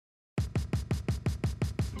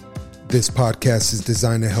This podcast is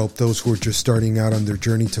designed to help those who are just starting out on their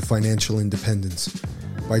journey to financial independence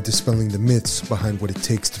by dispelling the myths behind what it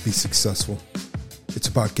takes to be successful. It's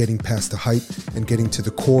about getting past the hype and getting to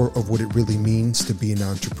the core of what it really means to be an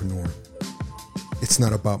entrepreneur. It's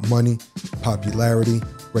not about money, popularity,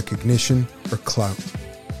 recognition, or clout.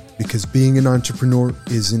 Because being an entrepreneur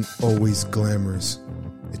isn't always glamorous.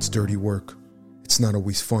 It's dirty work. It's not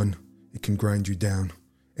always fun. It can grind you down.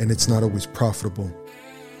 And it's not always profitable,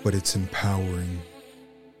 but it's empowering.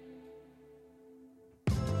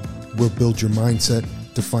 We'll build your mindset,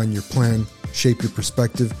 define your plan, shape your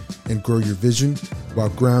perspective, and grow your vision while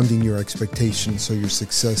grounding your expectations so your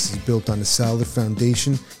success is built on a solid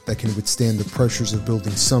foundation that can withstand the pressures of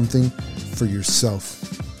building something for yourself.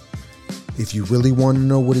 If you really want to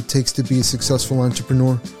know what it takes to be a successful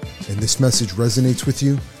entrepreneur, and this message resonates with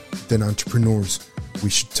you, then entrepreneurs, we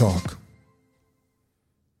should talk.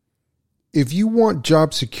 If you want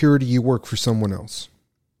job security, you work for someone else.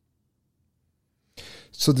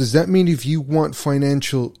 So does that mean if you want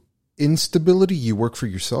financial instability, you work for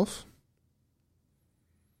yourself?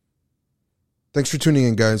 Thanks for tuning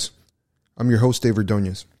in, guys. I'm your host, Dave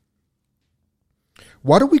Ordonez.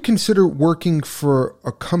 Why do we consider working for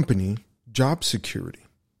a company job security?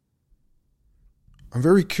 I'm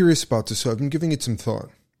very curious about this, so I've been giving it some thought.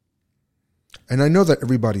 And I know that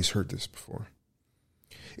everybody's heard this before.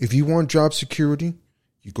 If you want job security,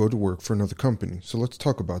 you go to work for another company. So let's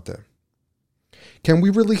talk about that. Can we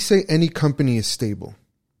really say any company is stable?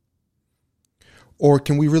 Or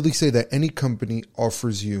can we really say that any company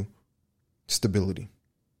offers you stability?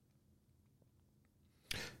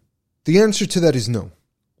 The answer to that is no.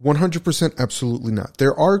 100% absolutely not.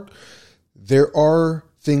 There are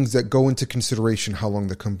things that go into consideration: how long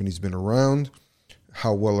the company's been around,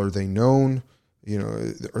 how well are they known,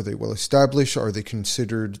 are they well established, are they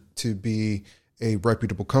considered to be a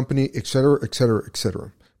reputable company, et cetera, et cetera, et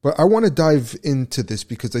cetera. But I want to dive into this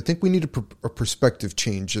because I think we need a perspective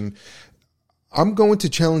change, and I'm going to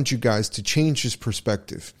challenge you guys to change this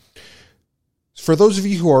perspective. For those of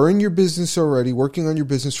you who are in your business already, working on your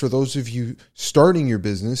business, for those of you starting your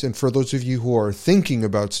business, and for those of you who are thinking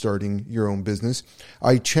about starting your own business,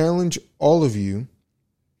 I challenge all of you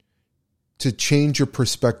to change your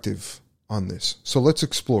perspective on this. So let's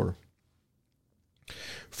explore.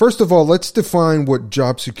 First of all, let's define what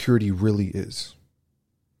job security really is.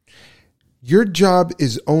 Your job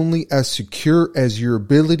is only as secure as your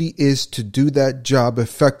ability is to do that job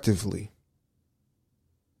effectively.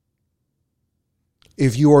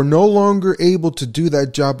 If you are no longer able to do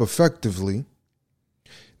that job effectively,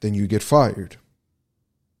 then you get fired.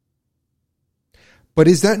 But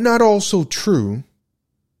is that not also true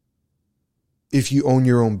if you own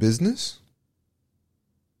your own business?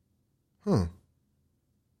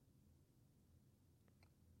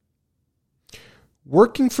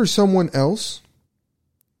 Working for someone else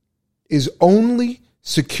is only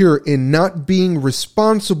secure in not being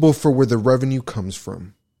responsible for where the revenue comes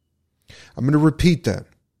from. I'm going to repeat that.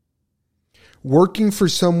 Working for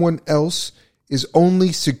someone else is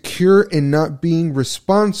only secure in not being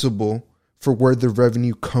responsible for where the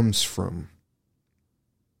revenue comes from.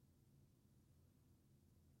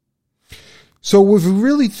 So if we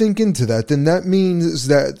really think into that, then that means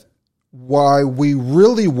that why we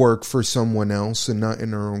really work for someone else and not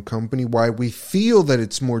in our own company, why we feel that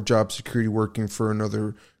it's more job security working for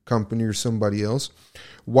another company or somebody else,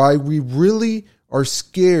 why we really are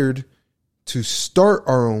scared to start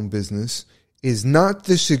our own business is not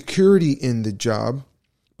the security in the job,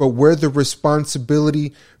 but where the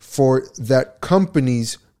responsibility for that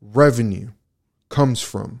company's revenue comes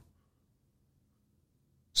from.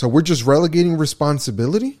 So we're just relegating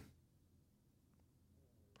responsibility?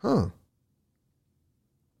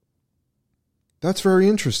 That's very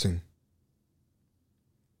interesting.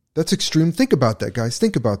 That's extreme. Think about that, guys.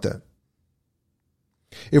 Think about that.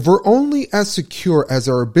 If we're only as secure as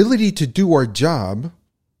our ability to do our job,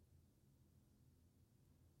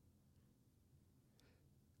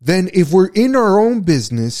 then if we're in our own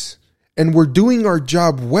business and we're doing our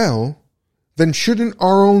job well, then shouldn't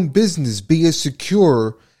our own business be as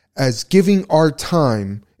secure as giving our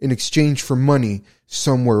time in exchange for money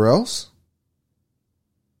somewhere else?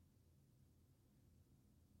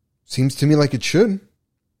 Seems to me like it should.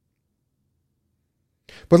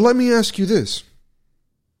 But let me ask you this.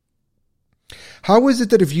 How is it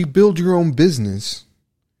that if you build your own business,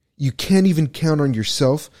 you can't even count on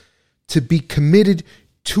yourself to be committed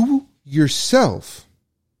to yourself?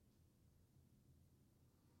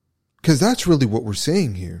 Because that's really what we're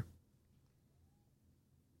saying here.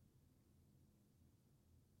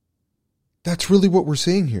 That's really what we're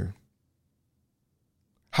saying here.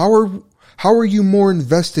 How are you more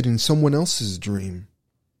invested in someone else's dream?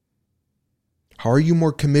 How are you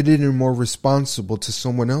more committed and more responsible to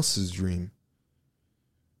someone else's dream?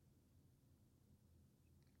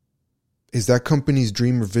 Is that company's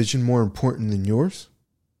dream or vision more important than yours?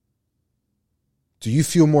 Do you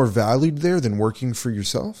feel more valued there than working for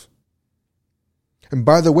yourself? And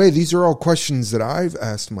by the way, these are all questions that I've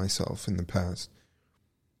asked myself in the past.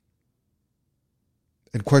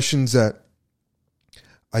 And questions that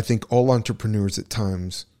I think all entrepreneurs at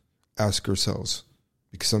times ask ourselves.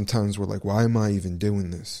 Because sometimes we're like, why am I even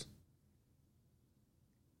doing this?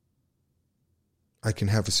 I can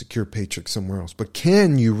have a secure paycheck somewhere else. But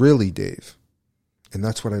can you really, Dave? And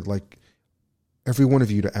that's what I'd like every one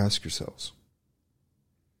of you to ask yourselves.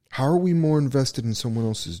 How are we more invested in someone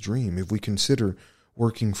else's dream if we consider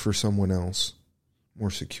working for someone else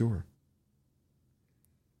more secure?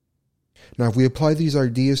 Now, if we apply these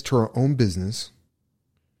ideas to our own business,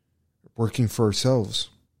 working for ourselves,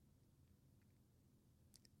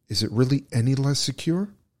 is it really any less secure?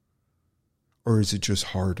 Or is it just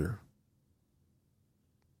harder?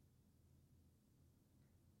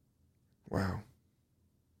 Wow.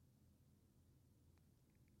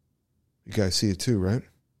 You guys see it too, right?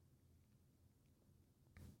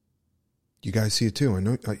 You guys see it too. I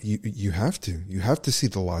know you have to. You have to see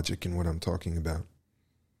the logic in what I'm talking about.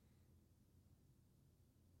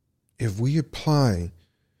 If we apply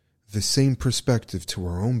the same perspective to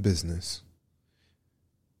our own business,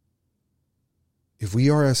 if we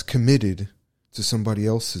are as committed to somebody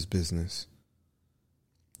else's business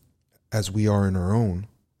as we are in our own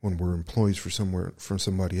when we're employees for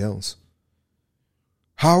somebody else,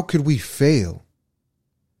 how could we fail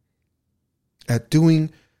at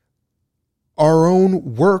doing our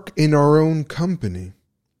own work in our own company?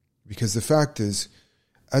 Because the fact is,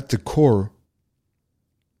 at the core,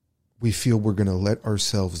 we feel we're going to let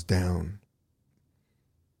ourselves down.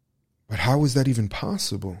 But how is that even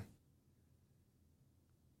possible?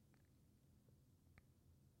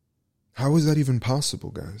 How is that even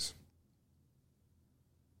possible, guys?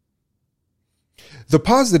 The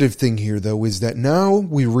positive thing here, though, is that now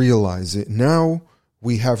we realize it. Now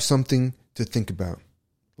we have something to think about.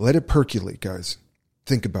 Let it percolate, guys.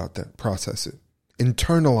 Think about that. Process it.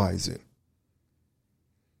 Internalize it.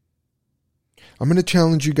 I'm going to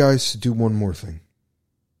challenge you guys to do one more thing.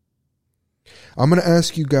 I'm going to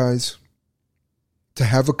ask you guys to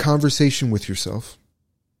have a conversation with yourself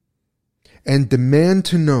and demand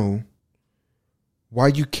to know why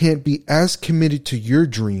you can't be as committed to your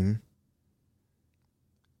dream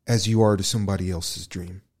as you are to somebody else's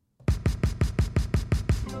dream.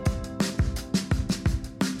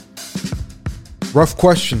 Rough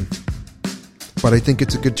question, but I think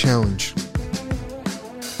it's a good challenge.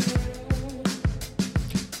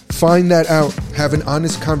 Find that out. Have an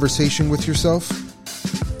honest conversation with yourself.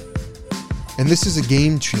 And this is a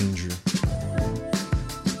game changer.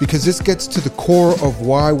 Because this gets to the core of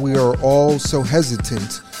why we are all so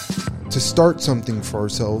hesitant to start something for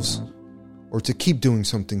ourselves or to keep doing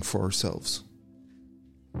something for ourselves.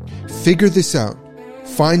 Figure this out.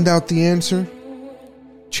 Find out the answer.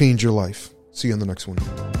 Change your life. See you on the next one.